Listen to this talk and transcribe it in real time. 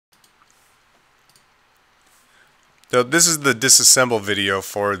So this is the disassemble video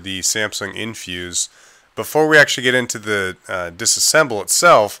for the Samsung Infuse. Before we actually get into the disassemble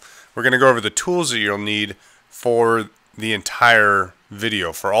itself, we're going to go over the tools that you'll need for the entire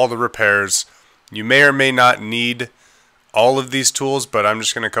video, for all the repairs. You may or may not need all of these tools, but I'm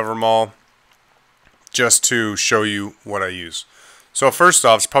just going to cover them all just to show you what I use. So first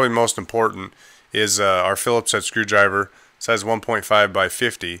off, it's probably most important, is our Phillips head screwdriver, size 1.5 by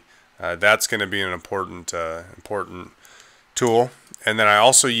 50. That's going to be an important tool. And then I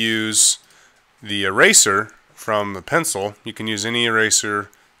also use the eraser from the pencil. You can use any eraser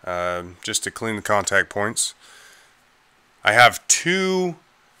just to clean the contact points. I have two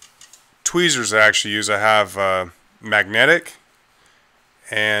tweezers I actually use. I have magnetic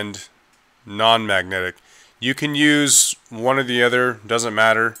and non-magnetic. You can use one or the other, doesn't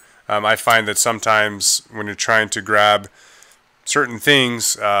matter. I find that sometimes when you're trying to grab certain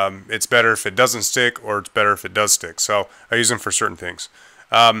things, it's better if it doesn't stick, or it's better if it does stick. So I use them for certain things.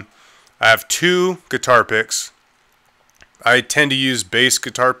 I have two guitar picks. I tend to use bass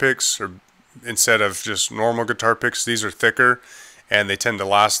guitar picks instead of just normal guitar picks. These are thicker and they tend to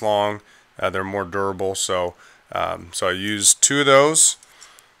last long. They're more durable. So I use two of those.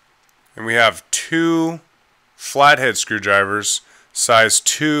 And we have two flathead screwdrivers, size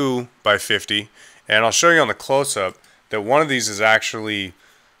 2 by 50. And I'll show you on the close-up that one of these is actually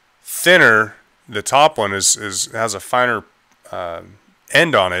thinner. The top one has a finer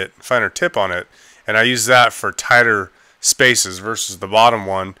end on it, finer tip on it, and I use that for tighter spaces versus the bottom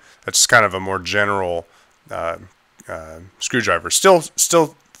one. That's kind of a more general screwdriver. Still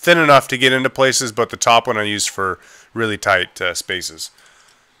thin enough to get into places, but the top one I use for really tight spaces.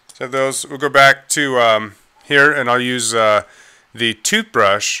 So those, we'll go back to here, and I'll use the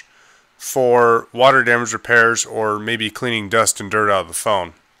toothbrush for water damage repairs, or maybe cleaning dust and dirt out of the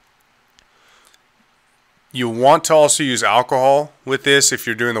phone. You want to also use alcohol with this if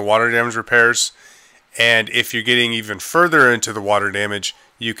you're doing the water damage repairs, and if you're getting even further into the water damage,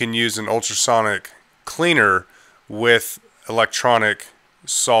 you can use an ultrasonic cleaner with electronic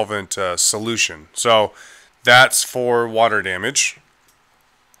solvent solution. So that's for water damage.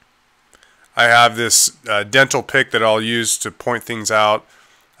 I have this dental pick that I'll use to point things out.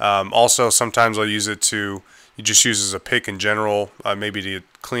 Also, sometimes I'll use it to, you just use as a pick in general, maybe to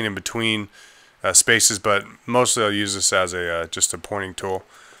clean in between spaces, but mostly I'll use this as a just a pointing tool.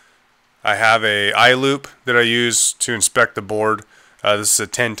 I have a eye loop that I use to inspect the board. This is a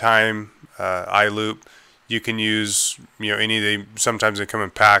 10-time eye loop. You can use, any. Sometimes they come in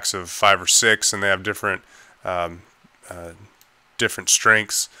packs of 5 or 6, and they have different different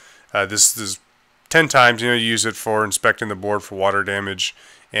strengths. This is 10 times. You use it for inspecting the board for water damage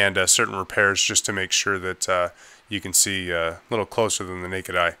and certain repairs, just to make sure that you can see a little closer than the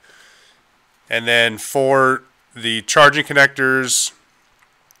naked eye. And then for the charging connectors,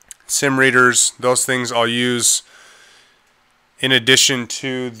 SIM readers, those things I'll use in addition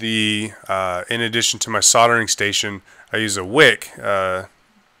to my soldering station. I use a wick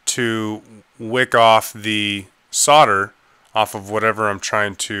to wick off the solder off of whatever I'm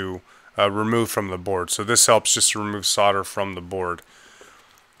trying to remove from the board. So this helps just to remove solder from the board.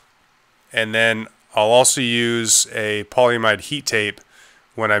 And then I'll also use a polyamide heat tape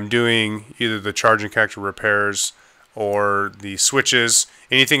when I'm doing either the charging connector repairs or the switches.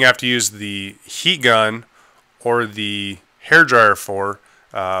 Anything I have to use the heat gun or the hair dryer for,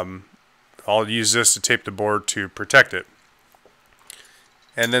 I'll use this to tape the board to protect it.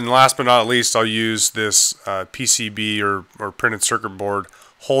 And then last but not least, I'll use this PCB or printed circuit board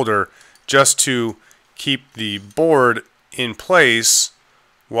holder just to keep the board in place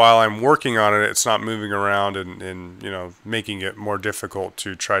while I'm working on it. It's not moving around and making it more difficult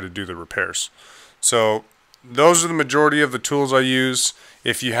to try to do the repairs. So those are the majority of the tools I use.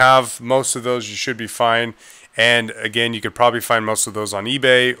 If you have most of those, you should be fine. And again, you could probably find most of those on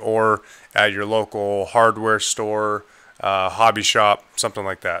eBay or at your local hardware store, hobby shop, something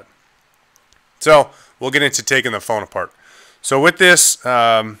like that. So we'll get into taking the phone apart. So with this,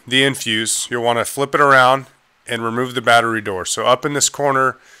 the Infuse, you'll want to flip it around and remove the battery door. So up in this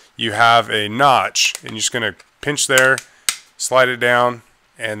corner, you have a notch, and you're just going to pinch there, slide it down,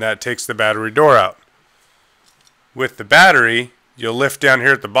 and that takes the battery door out. With the battery, you'll lift down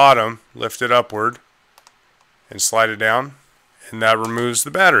here at the bottom, lift it upward, and slide it down, and that removes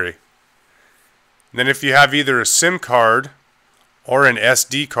the battery. And then if you have either a SIM card or an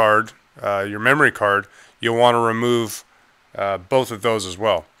SD card, your memory card, you'll want to remove both of those as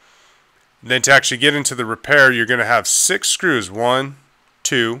well. Then to actually get into the repair, you're going to have 6 screws. 1,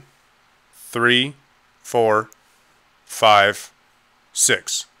 2, 3, 4, 5,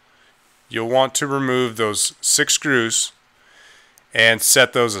 6. you'll want to remove those 6 screws and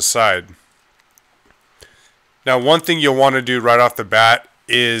set those aside. Now, one thing you'll want to do right off the bat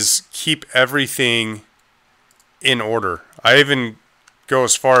is keep everything in order. I even go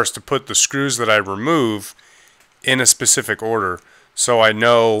as far as to put the screws that I remove in a specific order, so I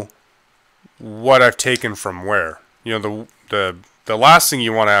know what I've taken from where. You know, the last thing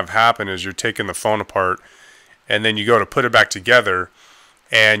you want to have happen is you're taking the phone apart and then you go to put it back together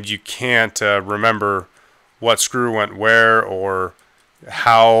and you can't remember what screw went where or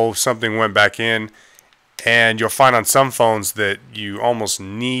how something went back in. And you'll find on some phones that you almost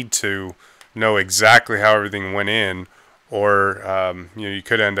need to know exactly how everything went in, or you know, you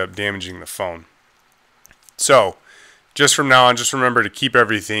could end up damaging the phone. So just from now on, just remember to keep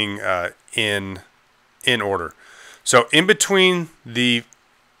everything in order. So in between the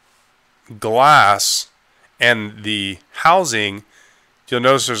glass and the housing, you'll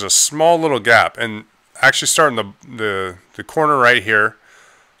notice there's a small little gap, and actually starting the corner right here,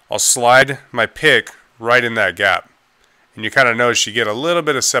 I'll slide my pick right in that gap, and you kind of notice you get a little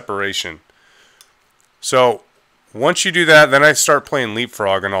bit of separation. So once you do that, then I start playing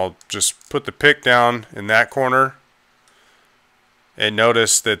leapfrog, and I'll just put the pick down in that corner and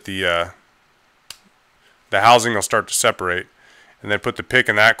notice that the housing will start to separate, and then put the pick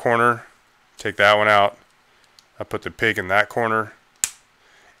in that corner, take that one out, I put the pick in that corner,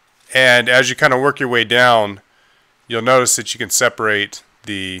 and as you kind of work your way down, you'll notice that you can separate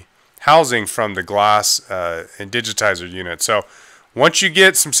the housing from the glass and digitizer unit. So once you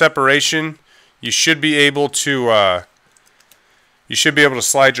get some separation, you should be able to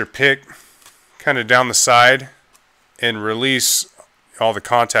slide your pick kind of down the side and release all the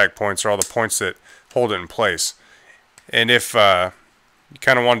contact points, or all the points that hold it in place. And if you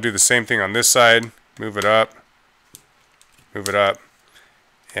kind of want to do the same thing on this side, move it up,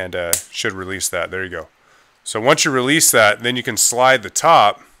 and should release that. There you go. So once you release that, then you can slide the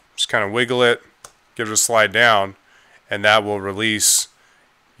top, just kind of wiggle it, give it a slide down, and that will release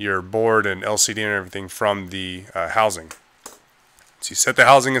your board and LCD and everything from the housing. So you set the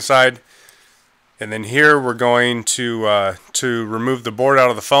housing aside, and then here we're going to remove the board out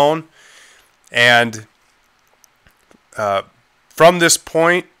of the phone. And from this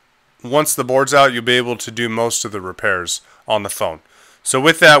point, once the board's out, you'll be able to do most of the repairs on the phone. So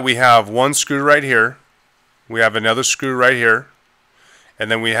with that, we have one screw right here, we have another screw right here, and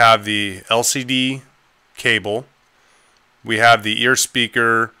then we have the LCD cable, we have the ear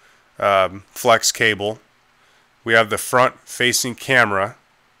speaker flex cable, we have the front facing camera,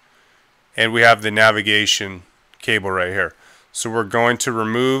 and we have the navigation cable right here. So we're going to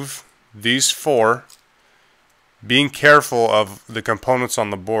remove these 4, being careful of the components on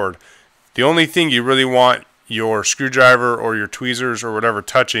the board. The only thing you really want your screwdriver or your tweezers or whatever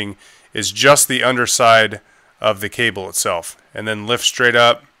touching is just the underside of the cable itself, and then lift straight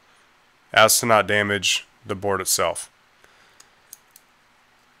up as to not damage the board itself.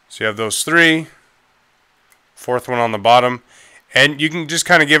 So you have those 3, 4th one on the bottom, and you can just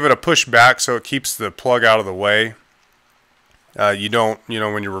kind of give it a push back so it keeps the plug out of the way. You don't,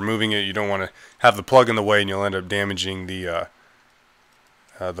 when you're removing it, you don't want to have the plug in the way, and you'll end up damaging the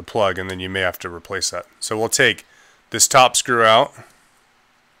plug, and then you may have to replace that. So we'll take this top screw out,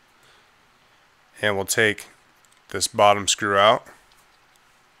 and we'll take this bottom screw out,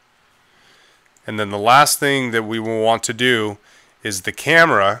 and then the last thing that we will want to do is the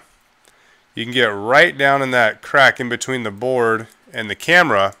camera. You can get right down in that crack in between the board and the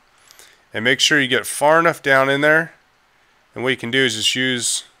camera, and make sure you get far enough down in there, and what you can do is just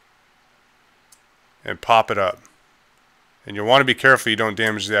use and pop it up. And you'll want to be careful you don't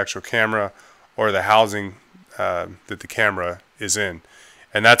damage the actual camera or the housing that the camera is in.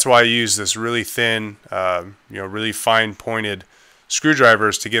 And that's why I use this really thin, really fine pointed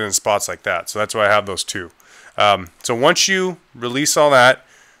screwdrivers to get in spots like that. So that's why I have those 2. So once you release all that,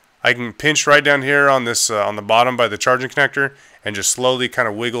 I can pinch right down here on this on the bottom by the charging connector and just slowly kind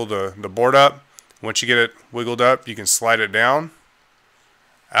of wiggle the board up. Once you get it wiggled up, you can slide it down,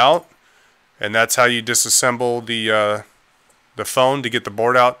 out, and that's how you disassemble the phone to get the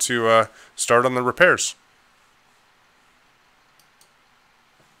board out to start on the repairs.